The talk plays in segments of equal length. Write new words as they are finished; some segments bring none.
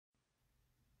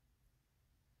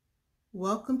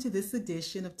Welcome to this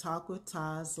edition of Talk with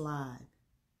Taz Live.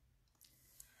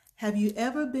 Have you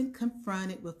ever been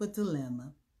confronted with a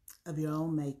dilemma of your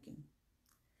own making?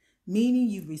 Meaning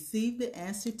you've received the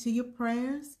answer to your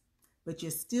prayers, but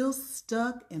you're still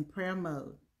stuck in prayer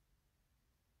mode.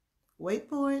 Wait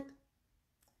for it.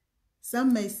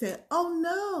 Some may say, oh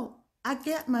no, I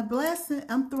got my blessing,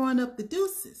 I'm throwing up the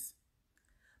deuces.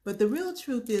 But the real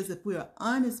truth is, if we are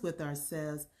honest with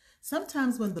ourselves,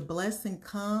 sometimes when the blessing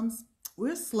comes,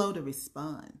 we're slow to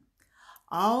respond.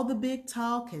 All the big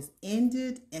talk has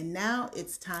ended and now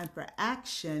it's time for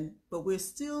action, but we're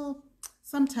still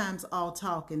sometimes all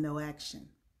talk and no action.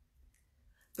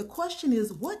 The question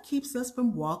is, what keeps us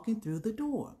from walking through the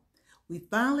door? We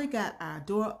finally got our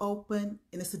door open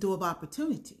and it's a door of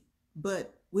opportunity,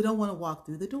 but we don't want to walk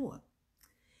through the door.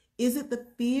 Is it the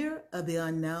fear of the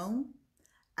unknown?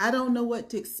 I don't know what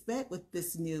to expect with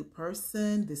this new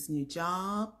person, this new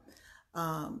job.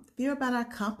 Fear about our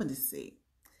competency.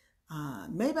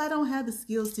 Maybe I don't have the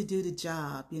skills to do the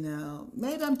job,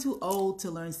 Maybe I'm too old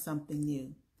to learn something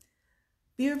new.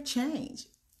 Fear of change.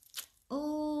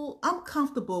 Oh, I'm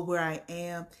comfortable where I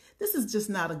am. This is just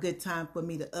not a good time for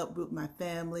me to uproot my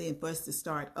family and for us to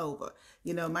start over.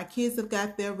 My kids have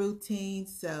got their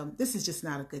routines, so this is just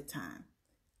not a good time.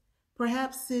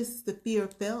 Perhaps it's the fear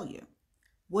of failure.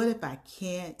 What if I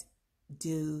can't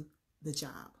do the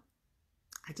job?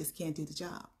 I just can't do the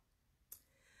job.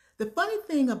 The funny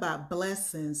thing about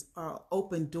blessings or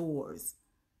open doors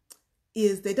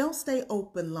is they don't stay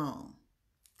open long.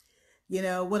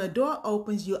 When a door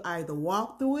opens, you either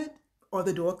walk through it or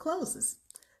the door closes.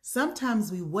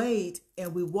 Sometimes we wait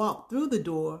and we walk through the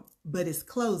door, but it's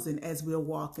closing as we're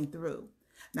walking through.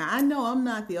 Now, I know I'm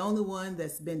not the only one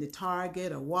that's been to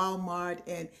Target or Walmart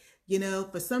and,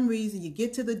 for some reason you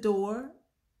get to the door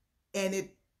and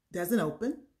it doesn't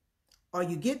open, or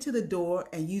you get to the door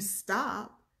and you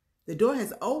stop, the door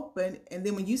has opened, and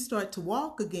then when you start to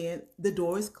walk again, the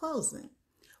door is closing.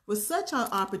 With such are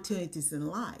opportunities in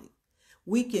life.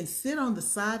 We can sit on the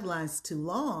sidelines too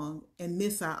long and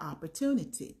miss our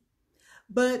opportunity.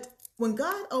 But when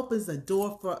God opens a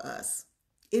door for us,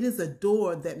 it is a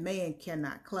door that man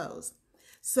cannot close.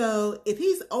 So if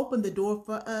he's opened the door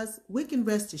for us, we can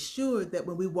rest assured that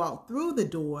when we walk through the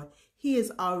door, he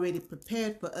is already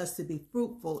prepared for us to be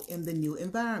fruitful in the new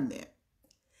environment.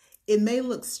 It may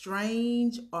look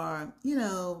strange or,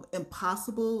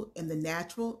 impossible in the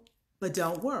natural, but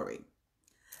don't worry.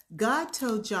 God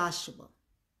told Joshua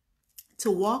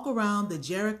to walk around the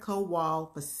Jericho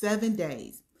wall for 7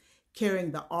 days,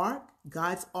 carrying the ark,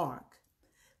 God's ark,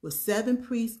 with 7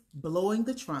 priests blowing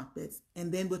the trumpets,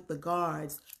 and then with the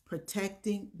guards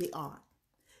protecting the ark.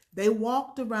 They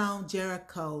walked around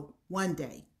Jericho one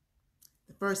day.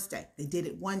 The first day, they did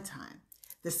it one time.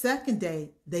 The second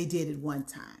day, they did it one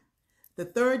time. The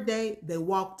third day, they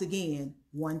walked again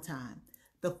one time.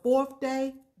 The fourth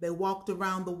day, they walked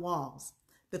around the walls.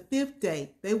 The fifth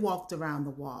day, they walked around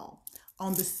the wall.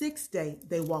 On the sixth day,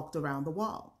 they walked around the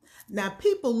wall. Now,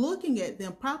 people looking at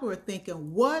them probably were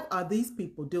thinking, what are these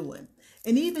people doing?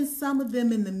 And even some of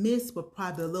them in the midst were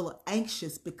probably a little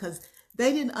anxious because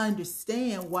they didn't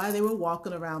understand why they were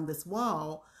walking around this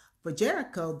wall for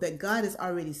Jericho that God has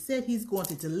already said he's going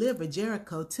to deliver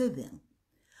Jericho to them.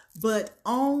 But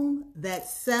on that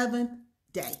 7th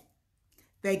day,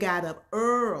 they got up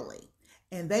early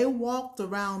and they walked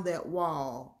around that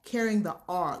wall carrying the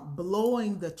ark,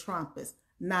 blowing the trumpets,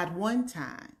 not one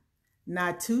time,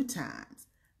 not 2 times,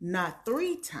 not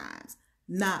 3 times,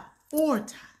 not 4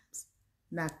 times,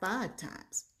 not 5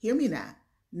 times. Hear me now,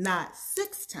 not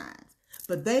 6 times,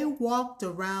 but they walked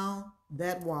around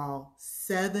that wall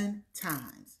 7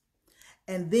 times.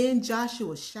 And then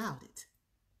Joshua shouted,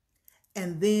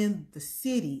 and then the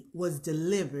city was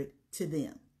delivered to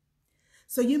them.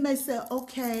 So you may say,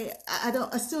 okay,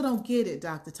 I still don't get it,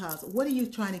 Dr. Taz. What are you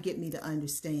trying to get me to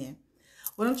understand?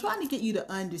 What I'm trying to get you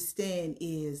to understand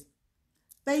is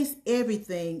face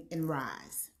everything and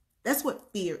rise. That's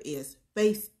what fear is.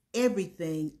 Face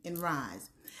everything and rise.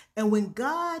 And when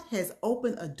God has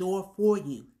opened a door for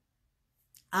you,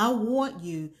 I want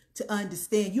you to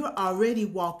understand you're already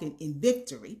walking in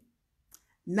victory,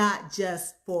 not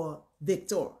just for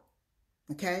victor.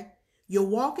 Okay? You're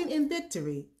walking in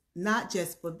victory, not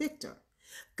just for victor.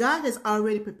 God has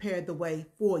already prepared the way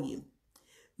for you.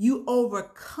 You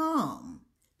overcome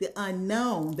the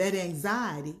unknown, that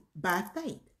anxiety, by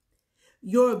faith.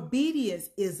 Your obedience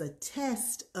is a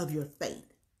test of your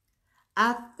faith.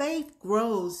 Our faith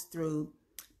grows through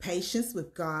patience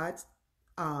with God's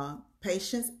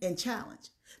patience and challenge,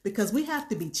 because we have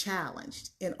to be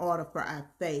challenged in order for our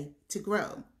faith to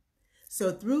grow.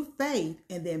 So through faith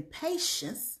and then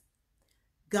patience,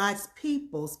 God's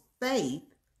people's faith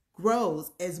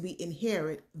grows as we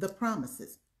inherit the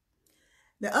promises.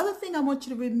 The other thing I want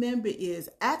you to remember is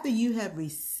after you have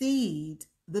received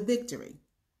the victory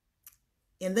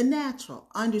in the natural,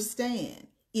 understand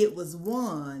it was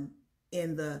won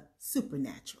in the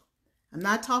supernatural. I'm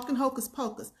not talking hocus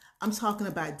pocus. I'm talking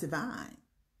about divine.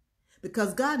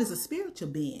 Because God is a spiritual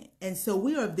being. And so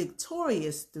we are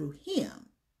victorious through him.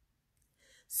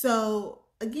 So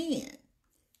again,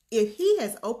 if he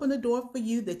has opened a door for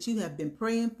you that you have been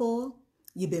praying for,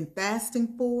 you've been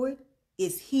fasting for it,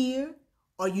 it's here,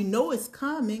 or you know it's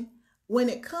coming, when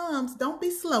it comes, don't be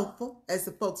slowful, as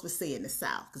the folks would say in the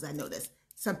South, because I know that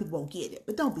some people won't get it,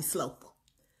 but don't be slowful.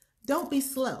 Don't be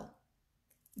slow.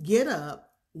 Get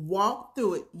up, walk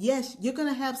through it. Yes, you're going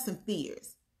to have some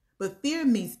fears, but fear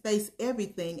means face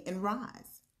everything and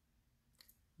rise.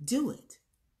 Do it.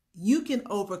 You can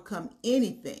overcome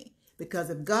anything because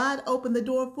if God opened the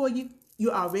door for you,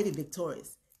 you're already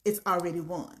victorious. It's already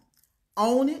won.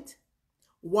 Own it.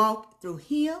 Walk through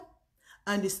him.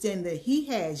 Understand that he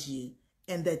has you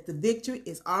and that the victory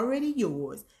is already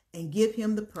yours, and give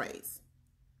him the praise.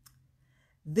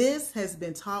 This has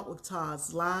been Talk with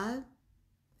Taz Live.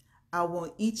 I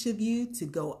want each of you to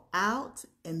go out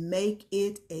and make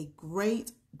it a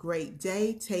great, great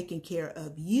day, taking care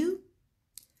of you.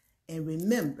 And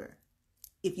remember,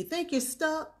 if you think you're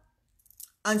stuck,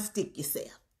 unstick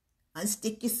yourself.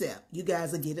 Unstick yourself. You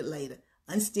guys will get it later.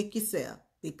 Unstick yourself,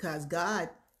 because God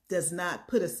does not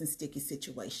put us in sticky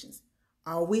situations.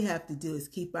 All we have to do is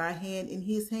keep our hand in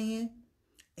his hand,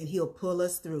 and he'll pull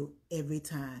us through every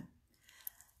time.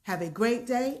 Have a great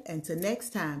day. Until next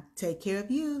time, take care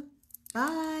of you.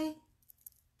 Bye.